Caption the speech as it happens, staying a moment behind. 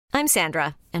I'm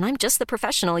Sandra, and I'm just the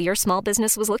professional your small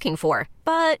business was looking for.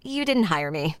 But you didn't hire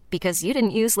me because you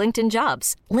didn't use LinkedIn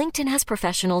Jobs. LinkedIn has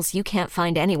professionals you can't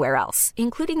find anywhere else,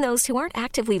 including those who aren't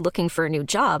actively looking for a new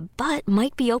job, but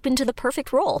might be open to the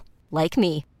perfect role, like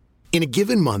me. In a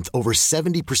given month, over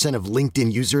 70% of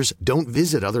LinkedIn users don't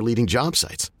visit other leading job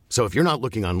sites. So if you're not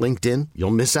looking on LinkedIn,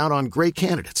 you'll miss out on great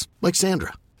candidates like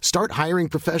Sandra. Start hiring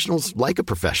professionals like a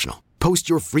professional. Post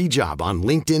your free job on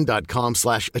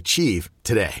linkedin.com/achieve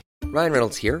today. Ryan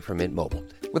Reynolds here from Mint Mobile.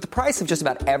 With the price of just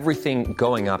about everything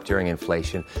going up during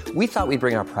inflation, we thought we'd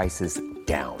bring our prices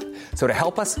down. So to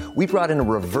help us, we brought in a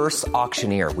reverse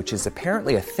auctioneer, which is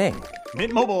apparently a thing.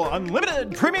 Mint Mobile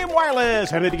Unlimited Premium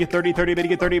Wireless. How to get 30, 30, how to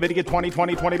get 30, how to get 20,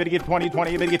 20, 20, how to get 20,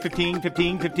 20, how to get 15,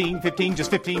 15, 15, 15,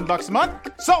 just $15 a month?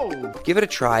 Sold! Give it a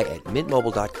try at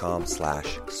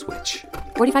mintmobile.com/switch.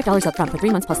 $45 up front for 3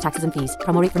 months plus taxes and fees.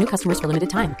 Promo rate for new customers for limited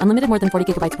time. Unlimited more than 40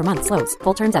 gigabytes per month. Slows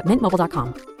full terms at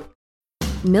mintmobile.com.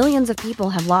 Millions of people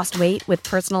have lost weight with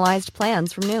personalized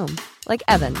plans from Noom. Like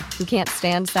Evan, who can't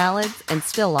stand salads and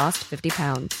still lost 50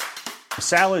 pounds.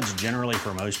 Salads generally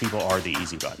for most people are the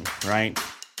easy button, right?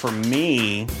 For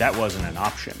me, that wasn't an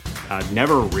option. I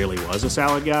never really was a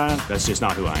salad guy. That's just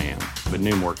not who I am. But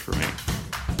Noom worked for me.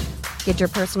 Get your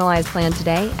personalized plan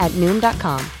today at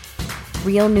Noom.com.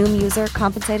 Real Noom user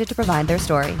compensated to provide their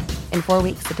story. In 4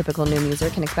 weeks, the typical Noom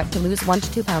user can expect to lose 1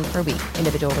 to 2 pounds per week.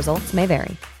 Individual results may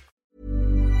vary.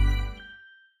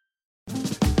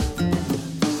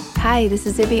 Hi, this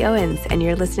is Zibby Owens, and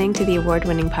you're listening to the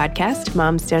award-winning podcast,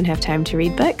 Moms Don't Have Time to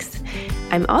Read Books.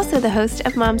 I'm also the host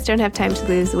of Moms Don't Have Time to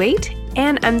Lose Weight,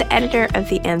 and I'm the editor of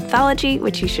the anthology,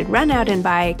 which you should run out and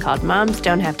buy, called Moms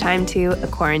Don't Have Time to, a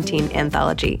Quarantine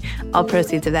Anthology. All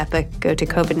proceeds of that book go to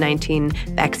COVID-19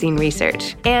 vaccine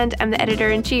research. And I'm the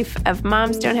editor-in-chief of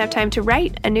Moms Don't Have Time to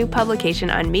Write, a new publication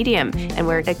on Medium, and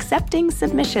we're accepting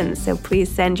submissions, so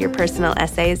please send your personal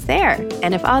essays there.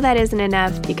 And if all that isn't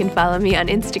enough, you can follow me on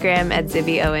Instagram at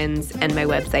Zibby Owens, and my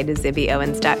website is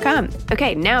zibbyowens.com.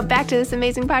 Okay, now back to this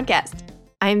amazing podcast.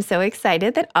 I'm so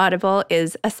excited that Audible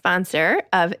is a sponsor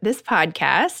of this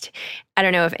podcast. I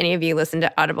don't know if any of you listen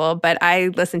to Audible, but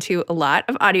I listen to a lot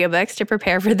of audiobooks to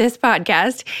prepare for this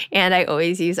podcast, and I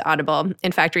always use Audible.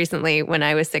 In fact, recently when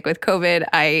I was sick with COVID,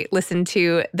 I listened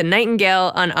to The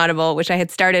Nightingale on Audible, which I had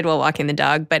started while walking the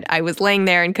dog, but I was laying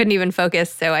there and couldn't even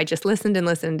focus, so I just listened, and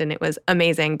it was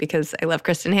amazing because I love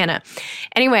Kristen Hanna.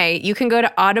 Anyway, you can go to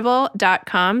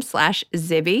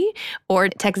audible.com/Zibby or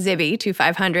text Zibby to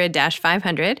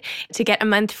 500-500 to get a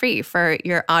month free for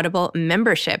your Audible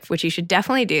membership, which you should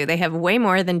definitely do. They have way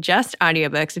more than just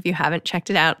audiobooks if you haven't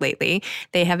checked it out lately.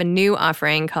 They have a new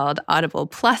offering called Audible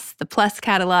Plus, the Plus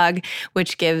catalog,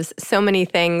 which gives so many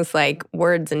things like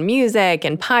words and music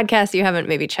and podcasts you haven't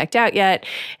maybe checked out yet.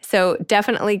 So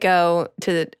definitely go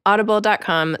to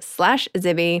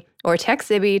audible.com/Zibby or text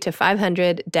Zibby to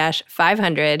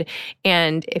 500-500.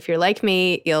 And if you're like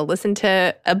me, you'll listen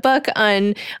to a book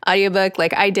on audiobook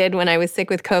like I did when I was sick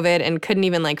with COVID and couldn't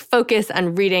even focus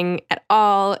on reading at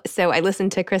all. So I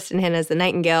listened to Kristen Hanna's The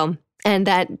Nightingale, and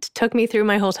that took me through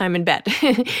my whole time in bed.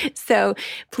 So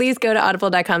please go to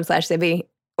audible.com/Zibby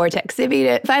or text Zibby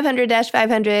to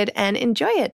 500-500 and enjoy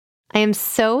it. I am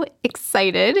so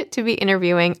excited to be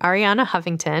interviewing Arianna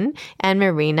Huffington and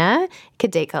Marina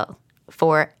Kadekel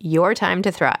for Your Time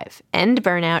to Thrive, End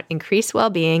Burnout, Increase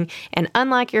Well-Being, and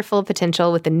Unlock Your Full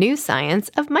Potential with the New Science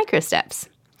of Microsteps.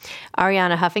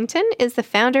 Arianna Huffington is the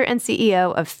founder and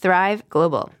CEO of Thrive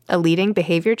Global, a leading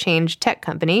behavior change tech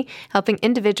company helping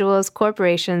individuals,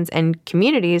 corporations, and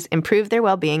communities improve their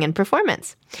well-being and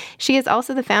performance. She is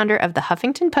also the founder of the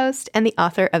Huffington Post and the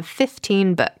author of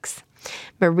 15 books.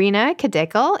 Marina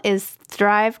Kadekel is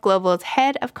Thrive Global's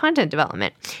head of content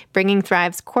development, bringing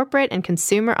Thrive's corporate and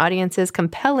consumer audiences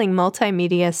compelling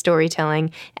multimedia storytelling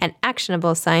and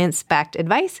actionable science-backed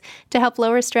advice to help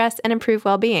lower stress and improve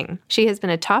well-being. She has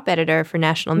been a top editor for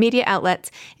national media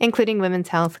outlets, including Women's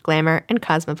Health, Glamour, and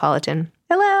Cosmopolitan.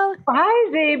 Hello.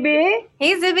 Hi, Zibby.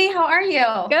 Hey, Zibby. How are you?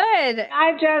 Good.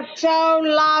 I just so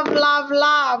love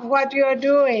what you're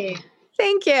doing.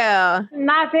 Thank you.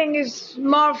 Nothing is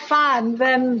more fun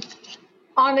than,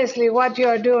 honestly, what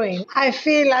you're doing. I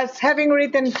feel, as having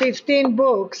written 15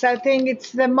 books, I think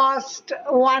it's the most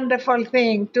wonderful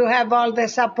thing to have all the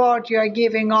support you're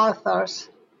giving authors.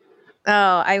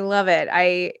 Oh, I love it.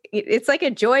 It's like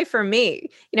a joy for me.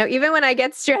 Even when I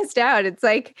get stressed out, it's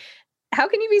like, how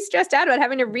can you be stressed out about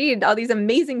having to read all these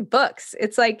amazing books?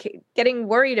 It's like getting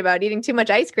worried about eating too much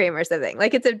ice cream or something.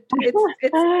 It's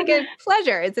like a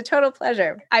pleasure. It's a total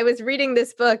pleasure. I was reading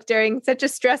this book during such a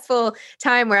stressful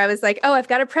time where I was like, oh, I've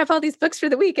got to prep all these books for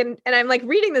the week. And I'm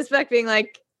reading this book being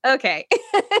like, okay, this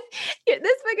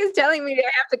book is telling me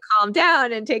I have to calm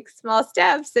down and take small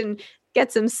steps and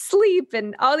get some sleep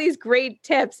and all these great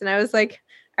tips. And I was like,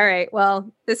 all right,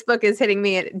 well, this book is hitting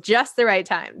me at just the right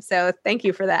time. So thank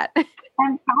you for that.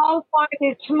 And the whole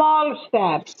point is small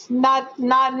steps,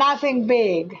 nothing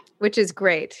big. Which is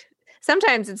great.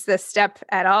 Sometimes it's the step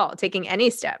at all, taking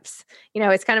any steps.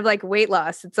 It's kind of like weight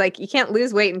loss. It's like you can't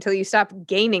lose weight until you stop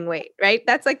gaining weight, right?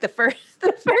 That's like the first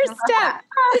step.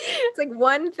 It's like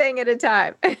one thing at a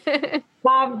time.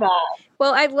 Love that.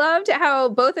 Well, I loved how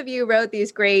both of you wrote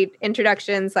these great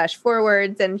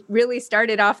introductions/forewords and really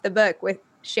started off the book with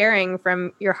sharing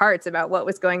from your hearts about what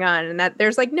was going on, and that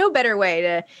there's like no better way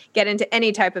to get into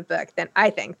any type of book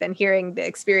than hearing the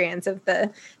experience of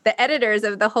the editors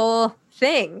of the whole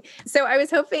thing. So I was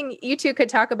hoping you two could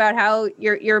talk about how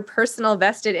your personal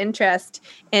vested interest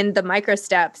in the micro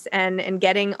steps and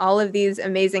getting all of these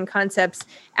amazing concepts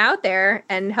out there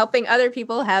and helping other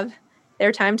people have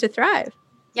their time to thrive.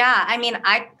 Yeah, I mean,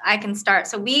 I can start.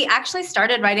 So we actually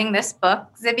started writing this book,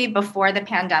 Zibby, before the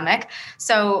pandemic.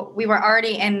 So we were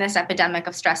already in this epidemic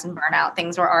of stress and burnout.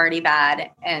 Things were already bad,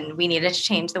 and we needed to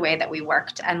change the way that we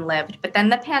worked and lived. But then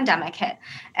the pandemic hit,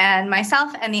 and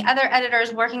myself and the other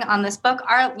editors working on this book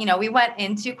we went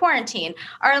into quarantine.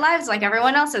 Our lives, like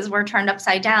everyone else's, were turned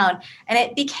upside down, and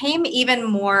it became even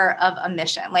more of a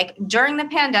mission. Like during the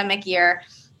pandemic year,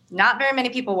 not very many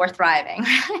people were thriving,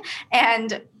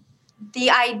 and we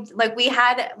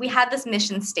had this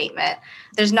mission statement.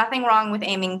 There's nothing wrong with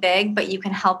aiming big, but you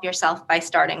can help yourself by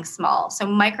starting small. So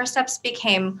microsteps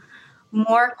became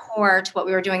more core to what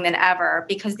we were doing than ever,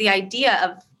 because the idea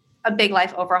of a big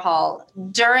life overhaul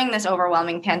during this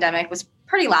overwhelming pandemic was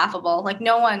pretty laughable. Like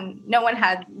no one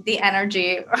had the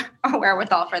energy or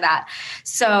wherewithal for that.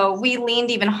 So we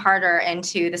leaned even harder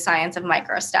into the science of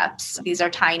micro steps. These are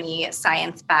tiny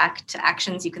science-backed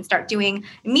actions you can start doing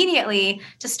immediately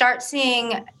to start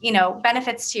seeing,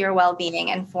 benefits to your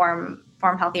well-being and form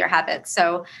healthier habits.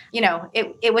 So,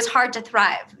 it was hard to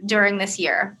thrive during this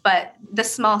year, but the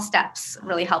small steps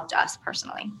really helped us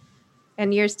personally.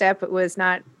 And your step was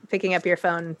not picking up your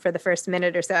phone for the first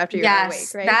minute or so after you're awake,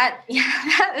 right? That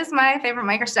is my favorite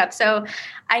micro step. So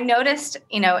I noticed,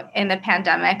 in the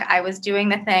pandemic, I was doing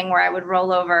the thing where I would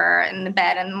roll over in the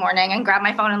bed in the morning and grab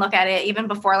my phone and look at it even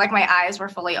before my eyes were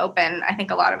fully open. I think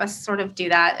a lot of us sort of do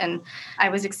that. And I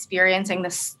was experiencing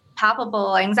this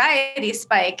palpable anxiety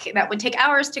spike that would take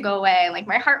hours to go away. Like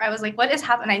my heart, I was like, what is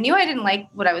happening? I knew I didn't like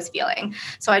what I was feeling.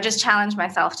 So I just challenged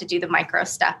myself to do the micro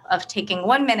step of taking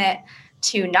 1 minute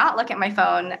to not look at my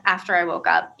phone after I woke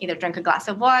up, either drink a glass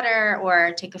of water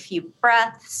or take a few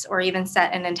breaths or even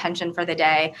set an intention for the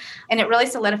day. And it really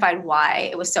solidified why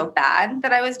it was so bad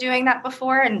that I was doing that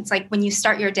before. And it's like when you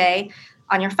start your day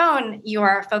on your phone, you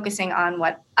are focusing on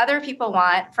what other people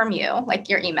want from you, like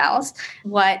your emails,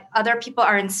 what other people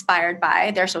are inspired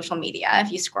by, their social media,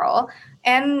 if you scroll,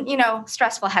 and,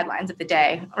 stressful headlines of the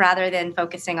day rather than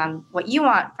focusing on what you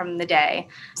want from the day.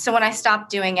 So when I stopped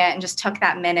doing it and just took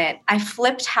that minute, I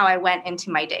flipped how I went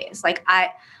into my days. Like I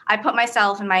put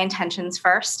myself and my intentions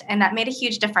first, and that made a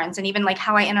huge difference. And even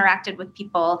how I interacted with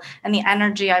people and the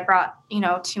energy I brought,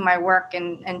 to my work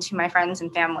and to my friends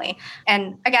and family.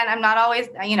 And again, I'm not always,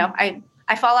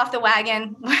 I fall off the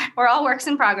wagon. We're all works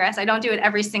in progress. I don't do it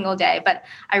every single day, but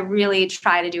I really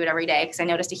try to do it every day because I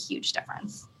noticed a huge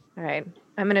difference. All right.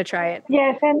 I'm going to try it.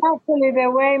 Yes, and actually the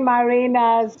way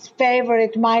Marina's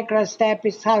favorite micro step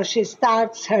is how she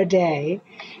starts her day.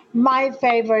 My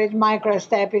favorite micro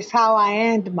step is how I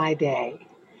end my day.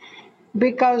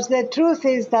 Because the truth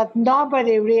is that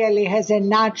nobody really has a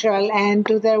natural end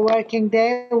to their working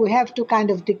day. We have to kind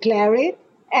of declare it.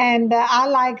 And I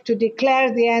like to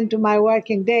declare the end to my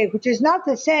working day, which is not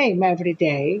the same every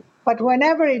day, but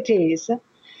whenever it is,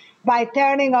 by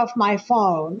turning off my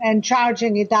phone and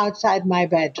charging it outside my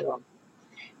bedroom.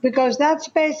 Because that's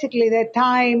basically the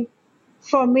time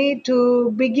for me to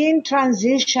begin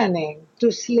transitioning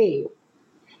to sleep.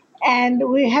 And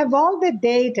we have all the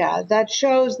data that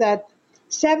shows that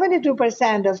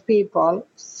 72% of people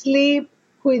sleep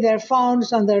with their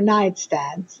phones on their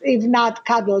nightstands, if not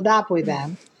cuddled up with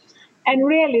them. And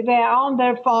really, they're on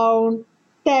their phone,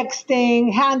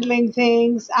 texting, handling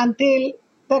things until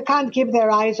they can't keep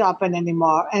their eyes open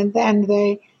anymore. And then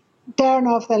they turn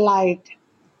off the light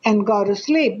and go to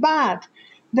sleep. But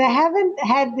they haven't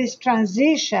had this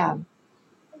transition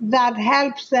that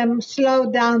helps them slow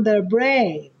down their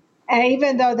brain,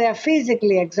 even though they're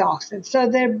physically exhausted. So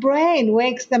their brain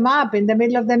wakes them up in the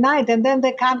middle of the night, and then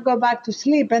they can't go back to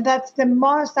sleep. And that's the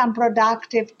most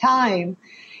unproductive time.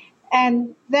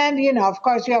 And then, of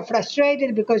course, you're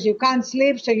frustrated because you can't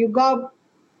sleep. So you go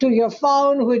to your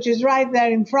phone, which is right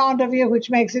there in front of you, which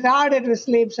makes it harder to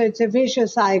sleep. So it's a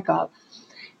vicious cycle.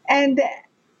 And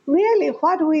really,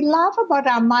 what we love about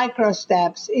our micro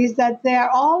steps is that they're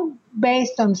all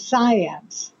based on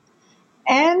science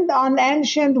and on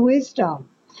ancient wisdom.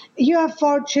 You have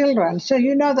 4 children, so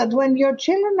you know that when your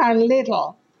children are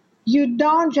little, you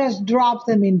don't just drop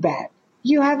them in bed.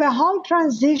 You have a whole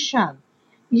transition.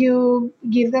 You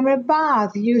give them a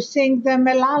bath, you sing them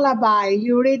a lullaby,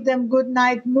 you read them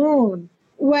Goodnight Moon.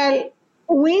 Well,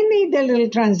 we need a little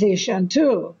transition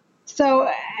too. So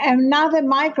another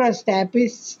micro step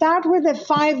is start with a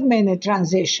 5-minute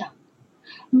transition.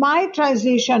 My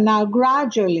transition now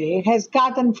gradually has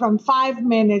gotten from 5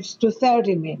 minutes to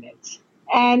 30 minutes.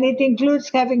 And it includes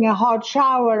having a hot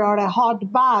shower or a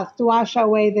hot bath to wash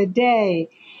away the day,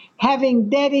 having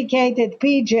dedicated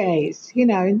PJs.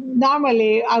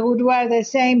 Normally I would wear the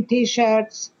same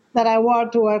T-shirts that I wore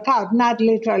to work out, not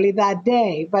literally that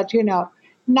day, but,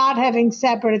 not having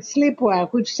separate sleepwear,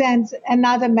 which sends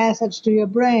another message to your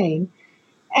brain.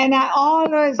 And I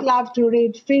always love to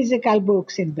read physical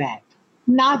books in bed.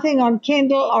 Nothing on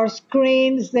Kindle or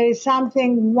screens. There is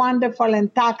something wonderful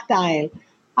and tactile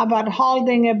about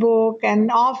holding a book, and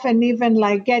often even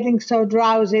like getting so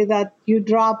drowsy that you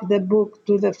drop the book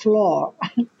to the floor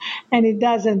and it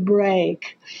doesn't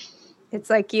break. It's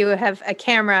like you have a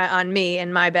camera on me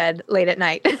in my bed late at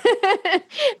night. I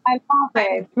love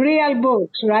it. Real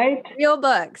books, right? Real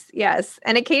books, yes.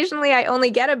 And occasionally I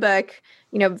only get a book,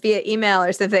 via email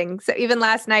or something. So even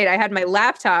last night I had my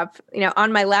laptop,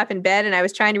 on my lap in bed and I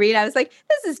was trying to read. I was like,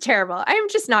 this is terrible. I'm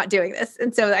just not doing this.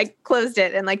 And so I closed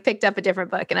it and picked up a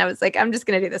different book. And I was like, I'm just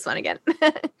going to do this one again.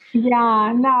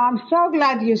 Yeah, no, I'm so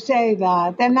glad you say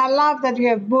that. And I love that you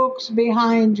have books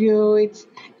behind you.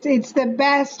 It's the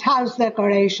best house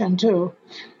decoration too.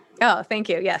 Oh, thank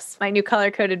you. Yes. My new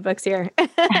color-coded books here.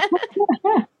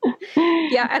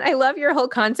 Yeah. And I love your whole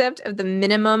concept of the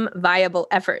minimum viable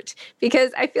effort,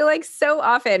 because I feel like so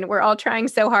often we're all trying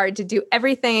so hard to do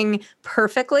everything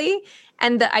perfectly.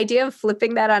 And the idea of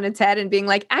flipping that on its head and being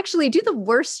like, actually do the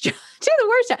worst job,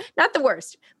 not the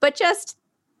worst, but just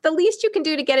the least you can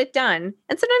do to get it done.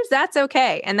 And sometimes that's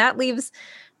okay. And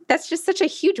that's just such a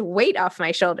huge weight off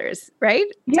my shoulders, right?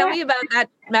 Yeah. Tell me about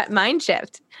that mind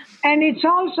shift. And it's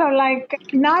also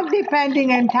not depending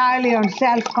entirely on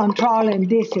self-control and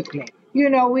discipline.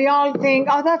 We all think,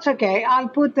 oh, that's okay. I'll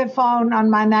put the phone on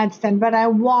my nightstand, but I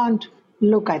won't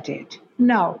look at it.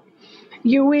 No,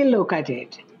 you will look at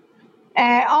it.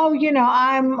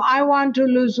 I want to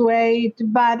lose weight,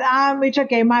 but it's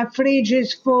okay. My fridge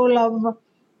is full of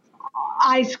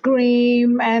ice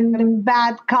cream and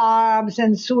bad carbs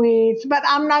and sweets, but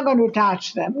I'm not going to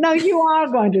touch them. No, you are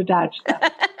going to touch them.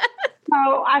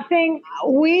 So I think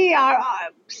we are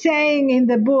saying in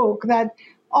the book that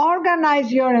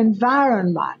organize your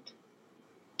environment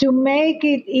to make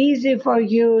it easy for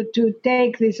you to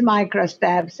take these micro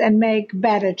steps and make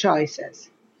better choices.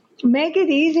 Make it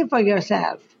easy for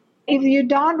yourself. If you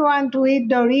don't want to eat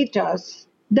Doritos,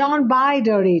 don't buy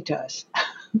Doritos.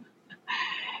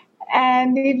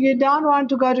 And if you don't want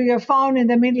to go to your phone in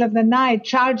the middle of the night,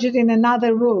 charge it in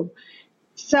another room.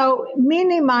 So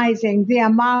minimizing the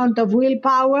amount of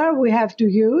willpower we have to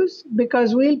use,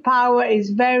 because willpower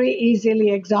is very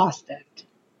easily exhausted.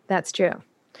 That's true.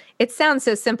 It sounds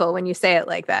so simple when you say it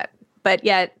like that, but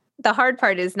yet the hard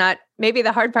part is not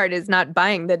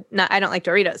buying I don't like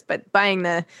Doritos, but buying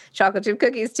the chocolate chip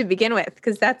cookies to begin with,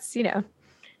 because that's,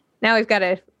 now we've got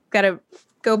to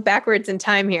go backwards in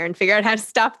time here and figure out how to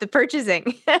stop the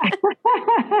purchasing.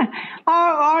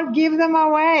 or give them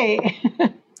away.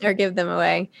 Or give them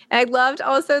away. And I loved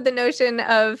also the notion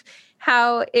of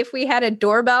how if we had a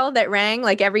doorbell that rang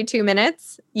every 2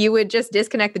 minutes, you would just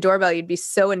disconnect the doorbell. You'd be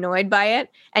so annoyed by it.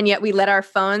 And yet we let our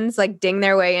phones ding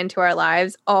their way into our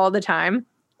lives all the time.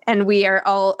 And we are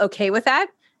all okay with that.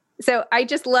 So I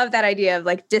just love that idea of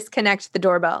disconnect the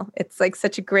doorbell. It's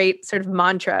such a great sort of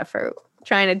mantra for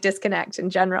trying to disconnect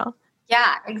in general.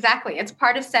 Yeah, exactly. It's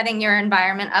part of setting your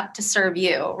environment up to serve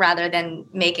you rather than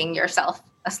making yourself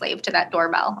a slave to that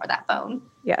doorbell or that phone.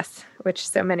 Yes, which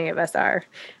so many of us are.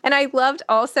 And I loved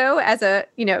also as a,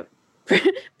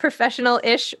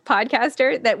 professional-ish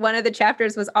podcaster that one of the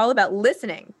chapters was all about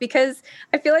listening, because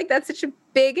I feel like that's such a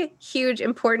big, huge,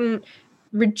 important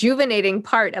rejuvenating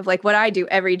part of what I do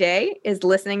every day is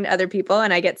listening to other people,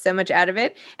 and I get so much out of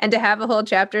it. And to have a whole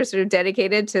chapter sort of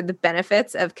dedicated to the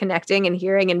benefits of connecting and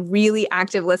hearing and really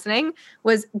active listening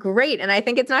was great. And I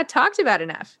think it's not talked about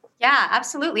enough. Yeah,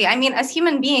 absolutely. I mean, as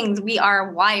human beings, we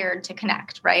are wired to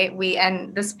connect, right?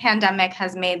 And this pandemic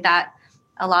has made that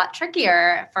a lot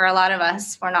trickier for a lot of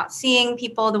us. We're not seeing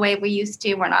people the way we used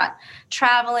to. We're not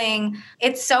traveling.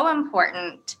 It's so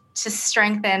important to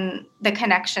strengthen the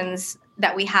connections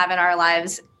that we have in our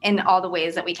lives in all the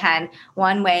ways that we can.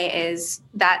 One way is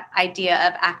that idea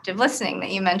of active listening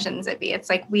that you mentioned, Zibby. It's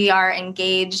like we are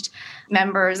engaged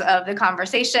members of the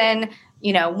conversation.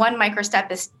 One micro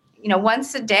step is,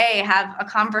 once a day, have a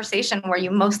conversation where you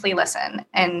mostly listen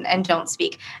and don't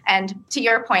speak. And to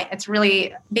your point, it's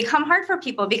really become hard for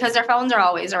people because their phones are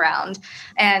always around.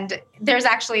 And there's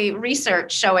actually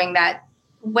research showing that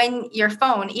when your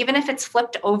phone, even if it's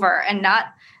flipped over and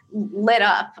not lit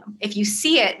up, if you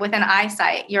see it with an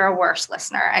eyesight, you're a worse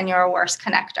listener and you're a worse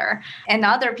connector. And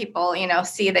other people,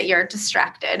 see that you're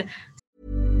distracted.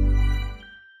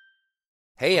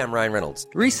 Hey, I'm Ryan Reynolds.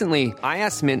 Recently, I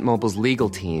asked Mint Mobile's legal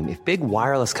team if big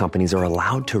wireless companies are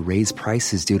allowed to raise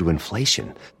prices due to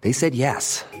inflation. They said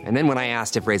yes. And then when I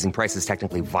asked if raising prices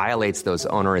technically violates those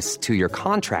onerous 2-year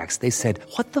contracts, they said,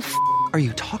 "What the f*** are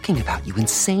you talking about, you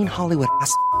insane Hollywood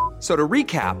ass?" So to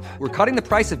recap, we're cutting the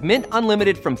price of Mint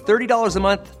Unlimited from $30 a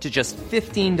month to just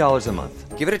 $15 a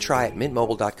month. Give it a try at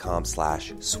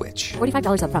mintmobile.com/switch.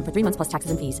 $45 up front for 3 months plus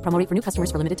taxes and fees. Promo rate for new customers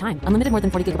for limited time. Unlimited more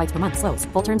than 40 gigabytes per month. Slows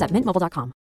full terms at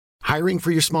mintmobile.com. Hiring for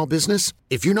your small business?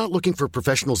 If you're not looking for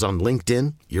professionals on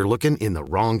LinkedIn, you're looking in the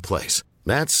wrong place.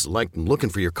 That's like looking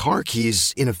for your car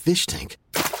keys in a fish tank.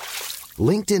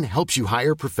 LinkedIn helps you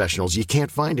hire professionals you can't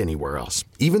find anywhere else,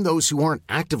 even those who aren't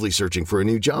actively searching for a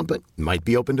new job but might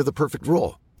be open to the perfect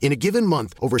role. In a given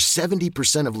month, over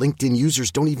 70% of LinkedIn users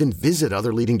don't even visit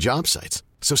other leading job sites.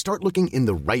 So start looking in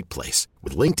the right place.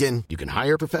 With LinkedIn, you can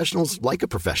hire professionals like a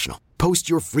professional. Post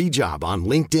your free job on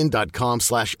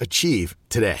linkedin.com/achieve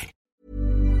today.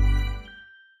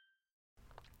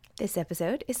 This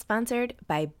episode is sponsored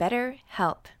by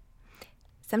BetterHelp.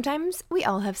 Sometimes we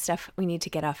all have stuff we need to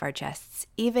get off our chests.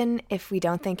 Even if we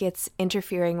don't think it's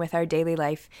interfering with our daily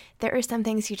life, there are some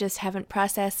things you just haven't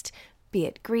processed, be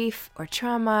it grief or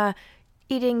trauma,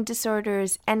 eating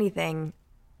disorders, anything.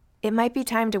 It might be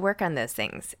time to work on those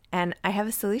things, and I have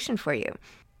a solution for you.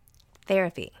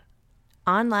 Therapy.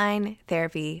 Online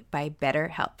therapy by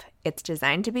BetterHelp. It's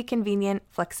designed to be convenient,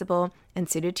 flexible, and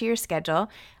suited to your schedule.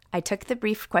 I took the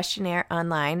brief questionnaire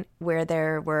online where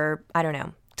there were,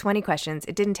 20 questions.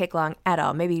 It didn't take long at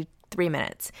all, maybe 3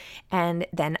 minutes. And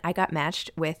then I got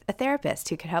matched with a therapist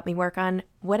who could help me work on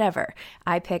whatever.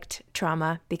 I picked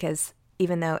trauma because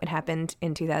even though it happened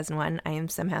in 2001, I am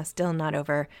somehow still not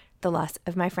over the loss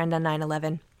of my friend on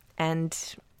 9/11. And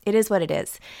it is what it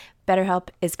is. BetterHelp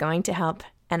is going to help.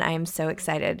 And I am so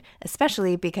excited,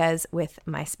 especially because with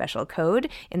my special code,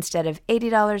 instead of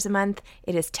 $80 a month,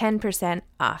 it is 10%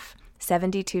 off,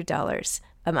 $72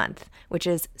 a month, which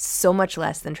is so much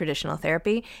less than traditional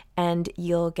therapy. And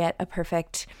you'll get a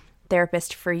perfect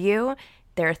therapist for you.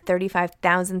 There are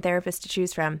 35,000 therapists to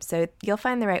choose from, so you'll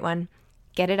find the right one.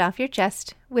 Get it off your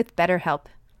chest with BetterHelp.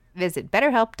 Visit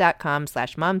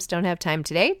betterhelp.com/momsdon'thavetime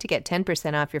today to get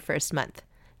 10% off your first month.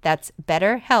 That's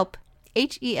BetterHelp,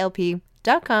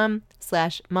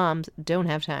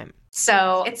 HELP.com/momsdon'thavetime.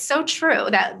 So it's so true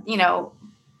that,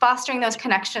 fostering those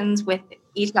connections with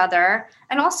each other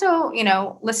and also,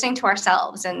 listening to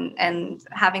ourselves and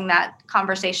having that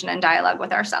conversation and dialogue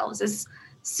with ourselves is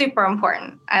super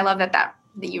important. I love that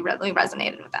you really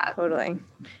resonated with that. Totally.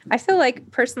 I feel like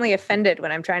personally offended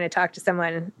when I'm trying to talk to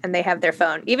someone and they have their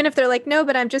phone, even if they're like, no,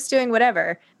 but I'm just doing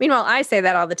whatever. Meanwhile, I say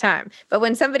that all the time. But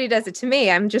when somebody does it to me,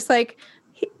 I'm just like,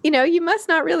 you must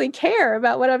not really care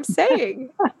about what I'm saying.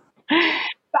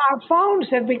 Our phones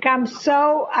have become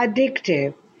so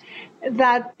addictive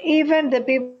that even the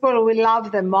people we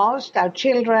love the most, our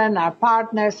children, our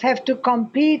partners, have to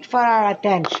compete for our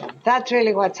attention. That's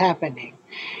really what's happening.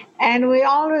 And we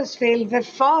always feel the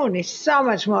phone is so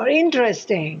much more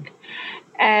interesting.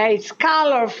 It's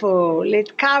colorful.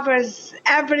 It covers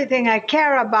everything I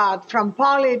care about, from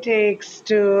politics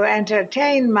to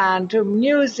entertainment to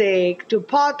music to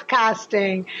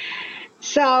podcasting.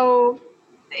 So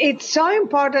it's so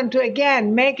important to,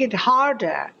 again, make it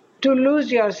harder to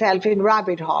lose yourself in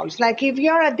rabbit holes. Like if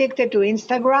you're addicted to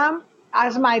Instagram,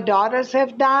 as my daughters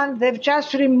have done, they've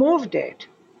just removed it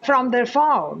from their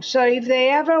phone. So if they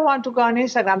ever want to go on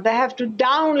Instagram, they have to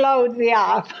download the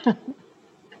app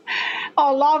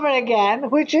all over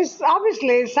again, which is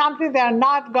obviously something they're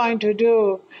not going to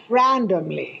do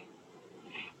randomly.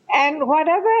 And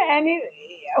whatever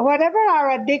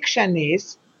our addiction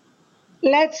is,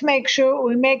 let's make sure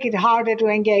we make it harder to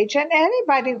engage. And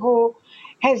anybody who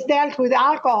has dealt with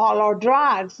alcohol or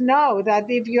drugs know that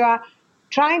if you are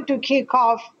trying to kick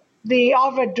off the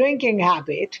over-drinking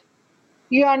habit,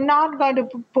 you are not going to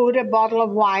put a bottle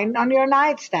of wine on your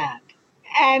nightstand.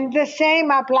 And the same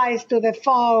applies to the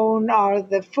phone or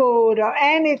the food or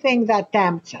anything that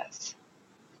tempts us.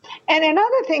 And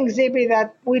another thing, Zibi,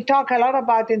 that we talk a lot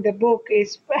about in the book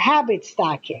is habit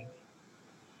stacking.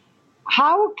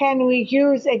 How can we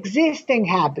use existing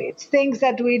habits, things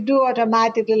that we do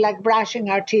automatically, like brushing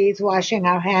our teeth, washing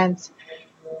our hands,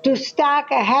 to stack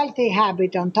a healthy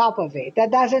habit on top of it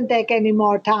that doesn't take any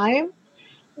more time?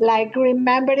 Like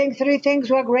remembering 3 things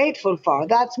we're grateful for.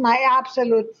 That's my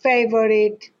absolute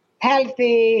favorite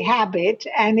healthy habit,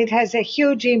 and it has a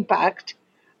huge impact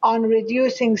on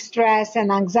reducing stress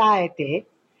and anxiety,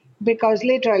 because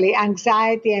literally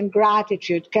anxiety and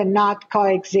gratitude cannot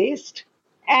coexist.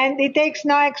 And it takes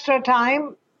no extra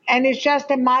time, and it's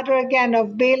just a matter, again,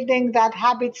 of building that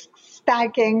habit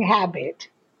stacking habit.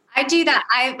 I do that.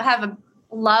 I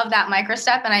love that micro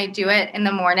step, and I do it in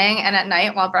the morning and at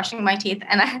night while brushing my teeth.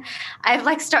 And I've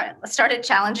like started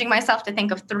challenging myself to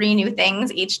think of 3 new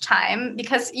things each time,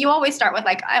 because you always start with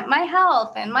like my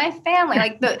health and my family,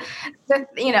 like the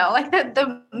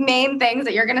main things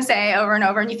that you're going to say over and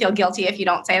over, and you feel guilty if you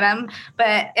don't say them.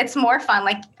 But it's more fun.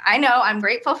 Like, I know I'm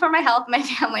grateful for my health, my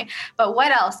family, but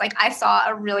what else? Like, I saw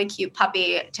a really cute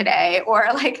puppy today, or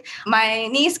like my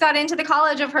niece got into the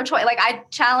college of her choice. Like, I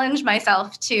challenge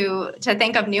myself to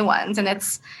think of new ones, and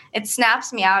it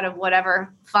snaps me out of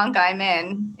whatever funk I'm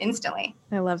in instantly.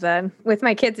 I love that. With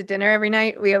my kids at dinner every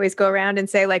night, we always go around and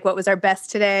say, like, what was our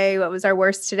best today? What was our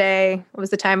worst today? What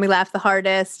was the time we laughed the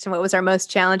hardest? And what was our most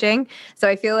challenging? So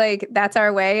I feel like that's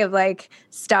our way of like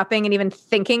stopping and even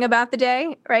thinking about the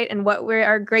day, right? And what we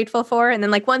are grateful for. And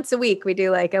then like once a week, we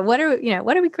do like, what are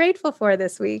we grateful for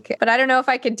this week? But I don't know if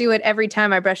I could do it every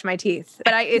time I brush my teeth.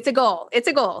 But it's a goal. It's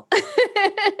a goal.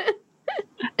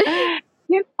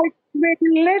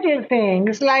 Little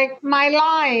things like my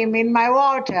lime in my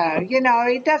water,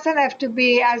 it doesn't have to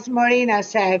be, as Marina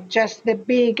said, just the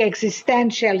big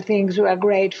existential things we are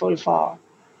grateful for.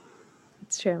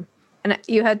 It's true. And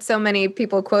you had so many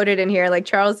people quoted in here, like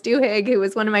Charles Duhigg, who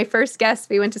was one of my first guests.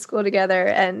 We went to school together.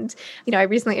 And, I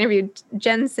recently interviewed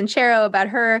Jen Sincero about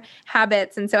her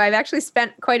habits. And so I've actually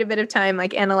spent quite a bit of time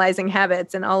like analyzing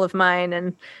habits and all of mine,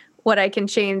 and what I can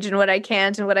change and what I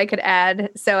can't and what I could add.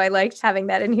 So I liked having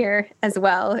that in here as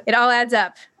well. It all adds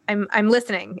up. I'm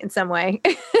listening in some way.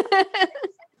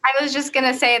 I was just going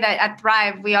to say that at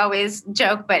Thrive, we always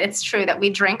joke, but it's true that we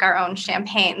drink our own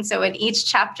champagne. So in each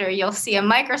chapter, you'll see a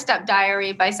microstep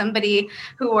diary by somebody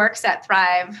who works at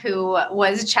Thrive who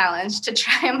was challenged to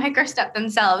try a microstep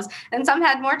themselves. And some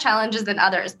had more challenges than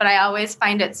others. But I always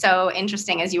find it so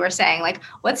interesting, as you were saying, like,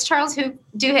 what's Charles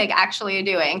Duhigg actually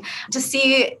doing? To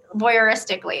see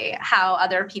voyeuristically how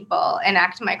other people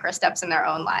enact microsteps in their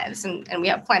own lives. And we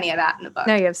have plenty of that in the book.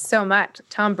 No, you have so much.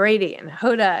 Tom Brady and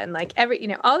Hoda and like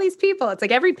all these people. It's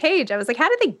like every page I was like, how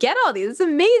did they get all these? It's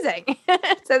amazing.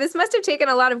 So this must have taken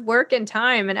a lot of work and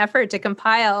time and effort to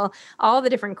compile all the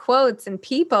different quotes and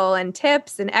people and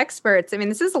tips and experts. I mean,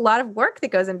 this is a lot of work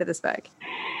that goes into this book.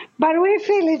 But we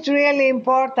feel it's really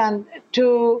important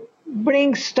to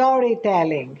bring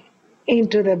storytelling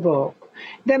into the book.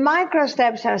 The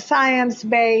microsteps are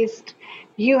science-based.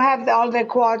 You have all the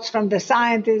quotes from the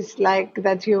scientists like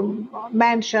that you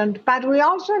mentioned, but we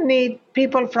also need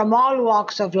people from all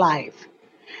walks of life,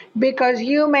 because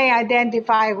you may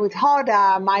identify with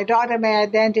Hoda, my daughter may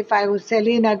identify with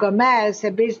Selena Gomez,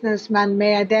 a businessman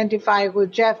may identify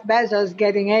with Jeff Bezos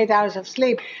getting 8 hours of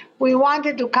sleep. We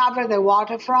wanted to cover the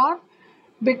waterfront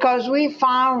because we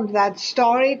found that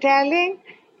storytelling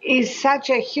is such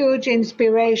a huge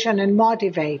inspiration and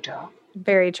motivator.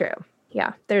 Very true.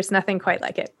 Yeah, there's nothing quite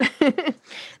like it.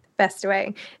 Best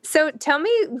way. So tell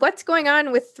me what's going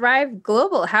on with Thrive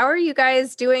Global. How are you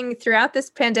guys doing throughout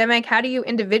this pandemic? How do you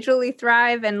individually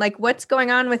thrive? And like, what's going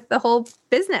on with the whole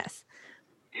business?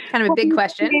 Kind of a big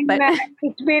question.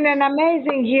 It's been an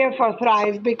amazing year for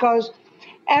Thrive, because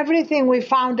everything we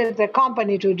founded the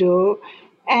company to do,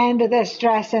 and the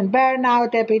stress and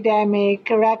burnout epidemic,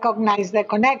 recognize the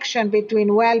connection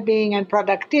between well-being and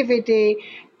productivity,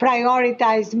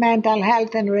 prioritize mental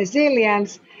health and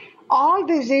resilience. All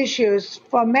these issues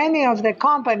for many of the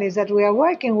companies that we are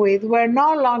working with were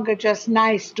no longer just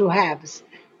nice to haves.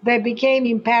 They became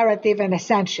imperative and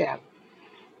essential.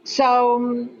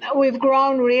 So we've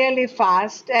grown really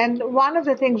fast. And one of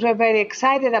the things we're very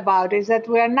excited about is that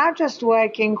we are not just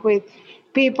working with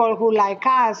people who, like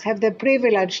us, have the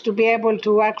privilege to be able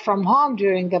to work from home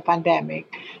during the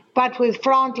pandemic, but with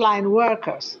frontline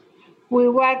workers. We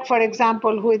work, for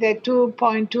example, with the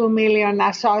 2.2 million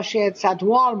associates at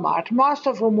Walmart, most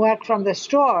of whom work from the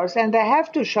stores, and they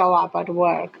have to show up at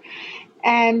work.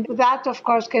 And that, of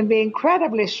course, can be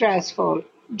incredibly stressful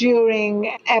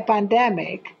during a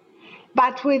pandemic.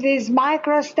 But with these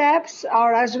micro steps,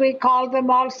 or as we call them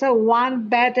also, one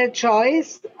better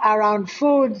choice around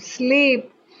food,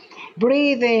 sleep,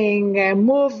 breathing,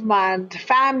 movement,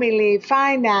 family,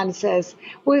 finances,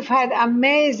 we've had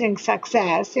amazing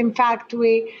success. In fact,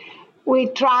 we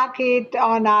track it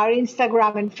on our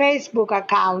Instagram and Facebook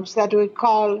accounts that we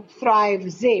call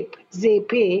Thrive Zip,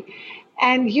 ZP.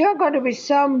 And you're going to be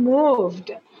so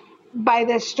moved by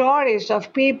the stories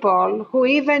of people who,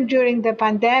 even during the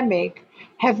pandemic,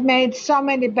 have made so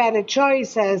many better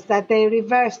choices that they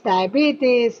reversed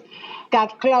diabetes,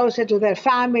 got closer to their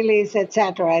families, et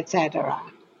cetera, et cetera.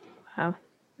 Wow,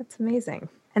 that's amazing.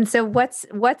 And so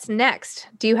what's next?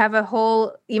 Do you have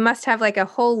you must have like a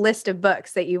whole list of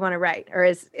books that you want to write, or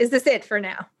is this it for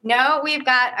now? No, we've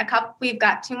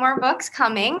got 2 more books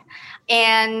coming,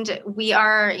 and we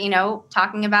are,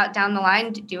 talking about down the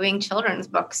line doing children's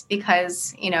books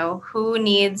because, who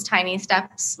needs tiny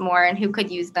steps more and who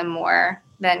could use them more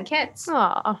than kids?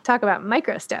 Oh, talk about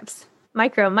micro steps.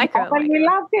 Micro. But we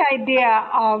love the idea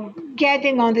of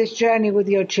getting on this journey with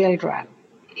your children.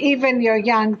 Even your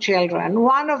young children.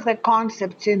 One of the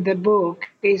concepts in the book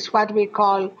is what we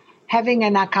call having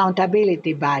an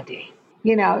accountability buddy.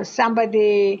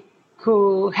 Somebody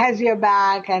who has your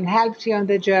back and helps you on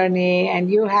the journey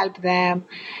and you help them.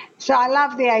 So I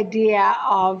love the idea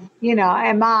of,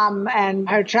 a mom and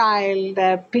her child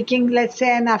picking, let's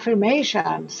say, an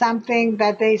affirmation, something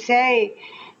that they say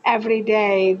every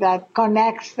day that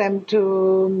connects them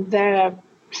to their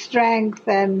strength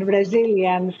and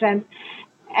resilience,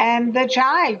 and the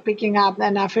child picking up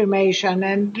an affirmation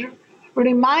and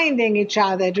reminding each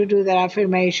other to do their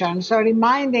affirmations, or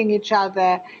reminding each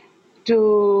other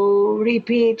to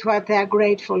repeat what they're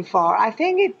grateful for. I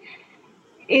think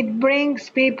it brings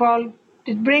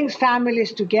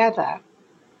families together.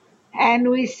 And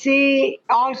we see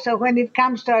also when it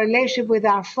comes to our relationship with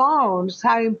our phones,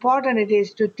 how important it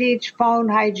is to teach phone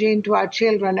hygiene to our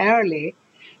children early.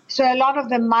 So a lot of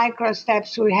the micro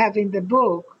steps we have in the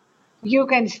book, you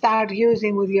can start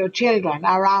using with your children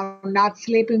around not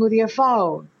sleeping with your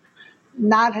phone,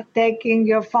 not taking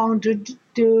your phone to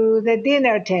the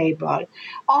dinner table.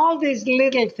 All these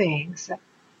little things,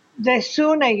 the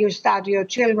sooner you start your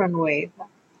children with,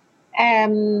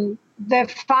 the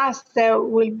faster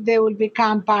they will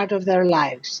become part of their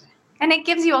lives. And it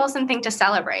gives you all something to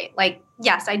celebrate. Like,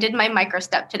 yes, I did my micro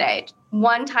step today.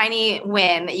 One tiny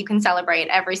win that you can celebrate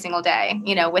every single day,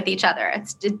 with each other.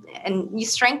 And you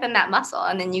strengthen that muscle,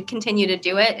 and then you continue to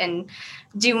do it and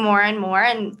do more and more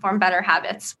and form better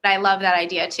habits. But I love that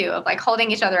idea too of like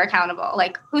holding each other accountable.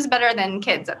 Like, who's better than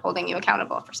kids at holding you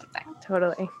accountable for something?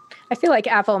 Totally. I feel like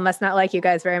Apple must not like you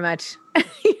guys very much.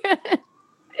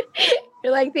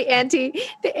 You're like the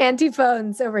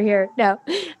anti-phones over here. No,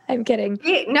 I'm kidding.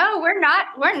 No, we're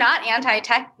not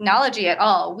anti-technology at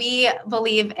all. We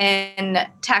believe in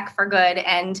tech for good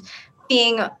and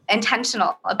being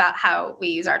intentional about how we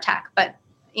use our tech. But,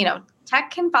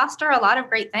 tech can foster a lot of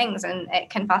great things, and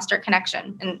it can foster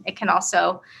connection, and it can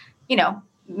also,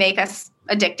 make us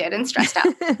addicted and stressed out.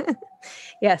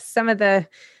 Yes,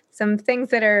 some things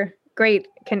that are great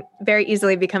can very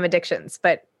easily become addictions,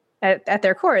 but at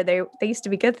their core, they used to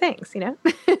be good things, One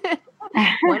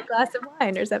glass of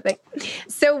wine or something.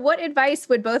 So what advice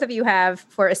would both of you have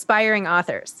for aspiring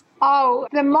authors? Oh,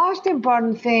 the most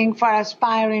important thing for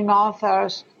aspiring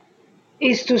authors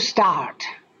is to start.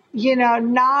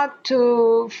 Not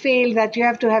to feel that you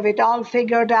have to have it all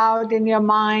figured out in your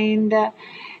mind,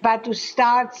 but to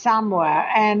start somewhere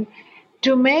and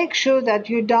to make sure that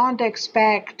you don't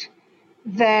expect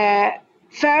the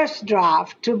first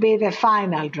draft to be the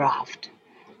final draft.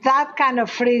 That kind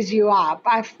of frees you up.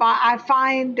 I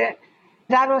find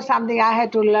that was something I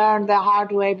had to learn the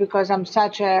hard way because I'm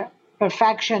such a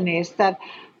perfectionist that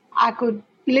I could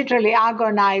literally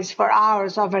agonize for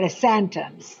hours over a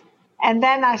sentence. And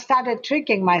then I started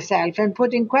tricking myself and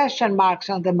putting question marks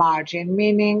on the margin,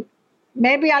 meaning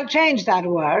maybe I'll change that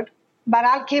word, but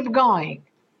I'll keep going.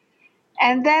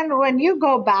 And then when you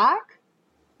go back,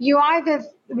 you either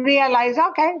realize,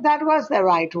 okay, that was the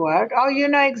right word, or you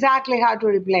know exactly how to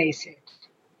replace it.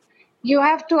 You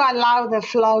have to allow the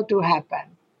flow to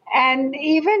happen. And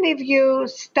even if you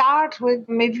start with,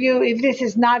 if this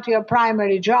is not your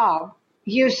primary job,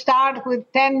 you start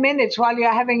with 10 minutes while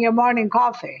you're having your morning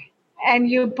coffee and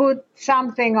you put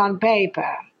something on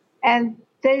paper. And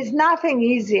there's nothing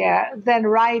easier than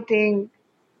writing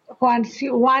once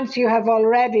you have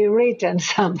already written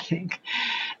something.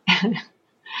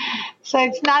 So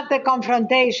it's not the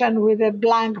confrontation with a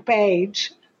blank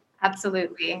page.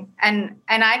 Absolutely. And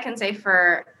I can say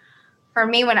for for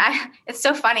me, it's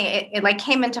so funny. It like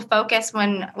came into focus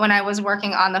when I was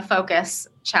working on the focus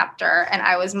chapter, and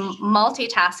I was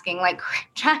multitasking like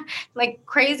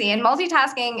crazy. And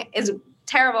multitasking is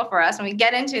terrible for us. And we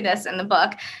get into this in the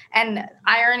book, and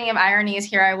irony of ironies,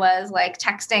 here I was like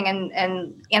texting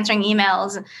and answering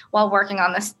emails while working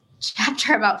on this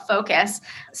chapter about focus.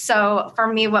 So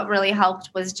for me, what really helped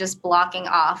was just blocking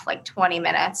off like 20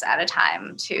 minutes at a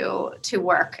time to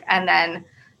work, and then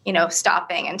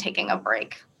stopping and taking a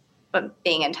break, but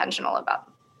being intentional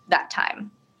about that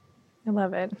time. I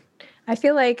love it. I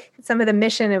feel like some of the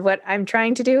mission of what I'm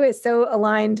trying to do is so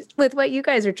aligned with what you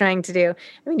guys are trying to do.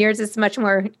 I mean, yours is much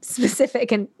more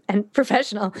specific and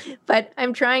professional, but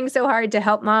I'm trying so hard to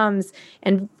help moms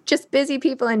and just busy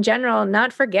people in general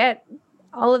not forget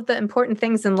all of the important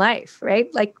things in life,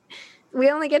 right? Like, we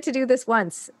only get to do this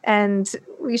once, and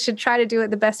we should try to do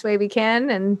it the best way we can.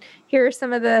 And here are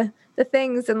some of the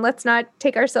things, and let's not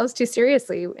take ourselves too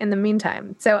seriously in the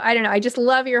meantime. So I don't know. I just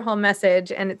love your whole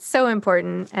message, and it's so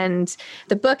important. And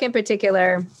the book in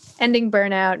particular, Ending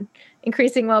Burnout,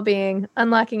 Increasing Wellbeing,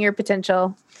 Unlocking Your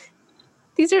Potential.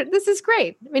 This is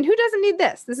great. I mean, who doesn't need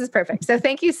this? This is perfect. So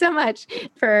thank you so much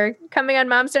for coming on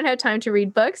Moms Don't Have Time to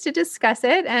Read Books to discuss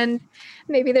it. And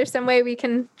maybe there's some way we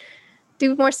can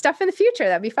do more stuff in the future.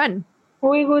 That'd be fun.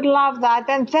 We would love that.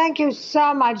 And thank you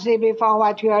so much, Zibby, for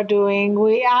what you are doing.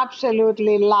 We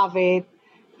absolutely love it.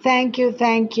 Thank you.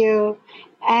 Thank you.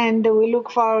 And we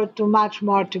look forward to much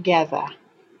more together.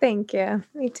 Thank you.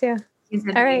 Me too.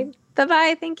 All right.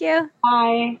 Bye-bye. Thank you.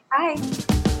 Bye. Bye.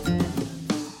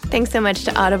 Thanks so much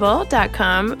to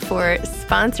audible.com for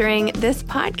sponsoring this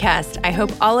podcast. I hope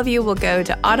all of you will go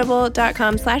to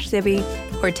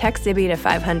audible.com/Zibby or text Zibby to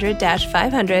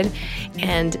 500-500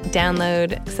 and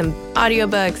download some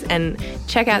audiobooks and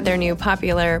check out their new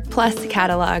Popular Plus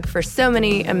catalog for so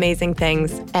many amazing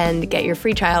things, and get your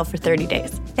free trial for 30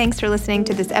 days. Thanks for listening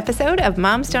to this episode of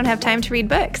Moms Don't Have Time to Read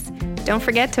Books. Don't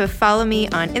forget to follow me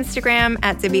on Instagram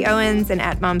at Zibby Owens and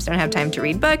at Moms Don't Have Time to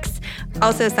Read Books.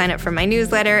 Also sign up for my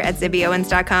newsletter at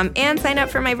zibbyowens.com and sign up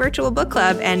for my virtual book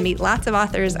club and meet lots of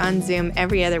authors on Zoom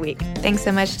every other week. Thanks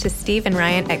so much to Steve and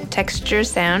Ryan at Texture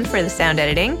Sound for the sound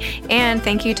editing. And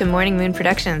thank you to Morning Moon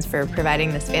Productions for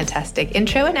providing this fantastic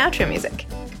intro and outro music.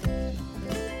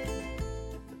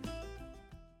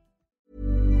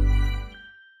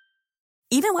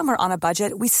 Even when we're on a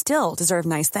budget, we still deserve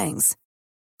nice things.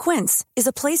 Quince is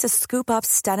a place to scoop up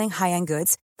stunning high-end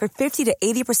goods for 50 to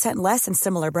 80% less than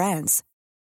similar brands.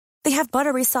 They have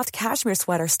buttery soft cashmere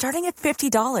sweaters starting at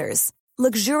 $50,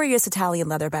 luxurious Italian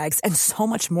leather bags, and so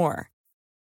much more.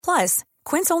 Plus,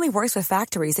 Quince only works with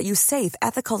factories that use safe,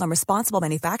 ethical, and responsible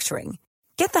manufacturing.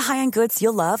 Get the high-end goods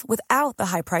you'll love without the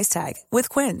high price tag with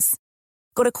Quince.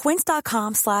 Go to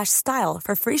quince.com/style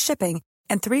for free shipping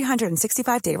and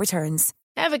 365-day returns.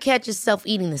 Ever catch yourself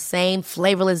eating the same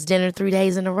flavorless dinner 3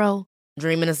 days in a row?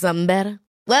 Dreaming of something better?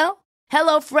 Well,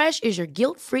 HelloFresh is your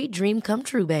guilt-free dream come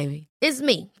true, baby. It's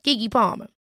me, Keke Palmer.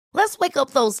 Let's wake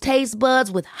up those taste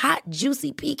buds with hot,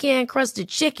 juicy pecan-crusted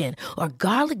chicken or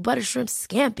garlic butter shrimp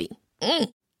scampi.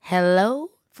 Hello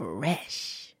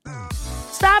Fresh.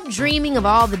 Stop dreaming of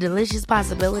all the delicious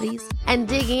possibilities and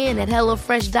dig in at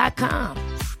HelloFresh.com.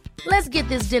 Let's get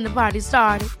this dinner party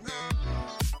started.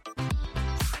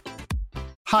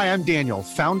 Hi, I'm Daniel,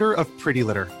 founder of Pretty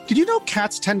Litter. Did you know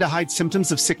cats tend to hide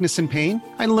symptoms of sickness and pain?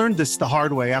 I learned this the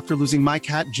hard way after losing my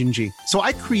cat, Gingy. So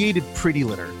I created Pretty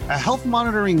Litter, a health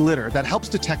monitoring litter that helps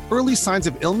detect early signs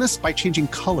of illness by changing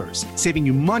colors, saving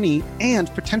you money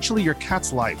and potentially your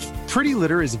cat's life. Pretty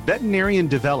Litter is veterinarian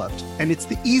developed, and it's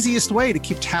the easiest way to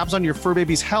keep tabs on your fur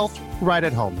baby's health right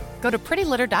at home. Go to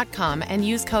prettylitter.com and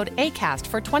use code ACAST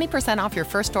for 20% off your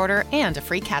first order and a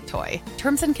free cat toy.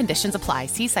 Terms and conditions apply.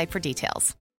 See site for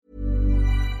details.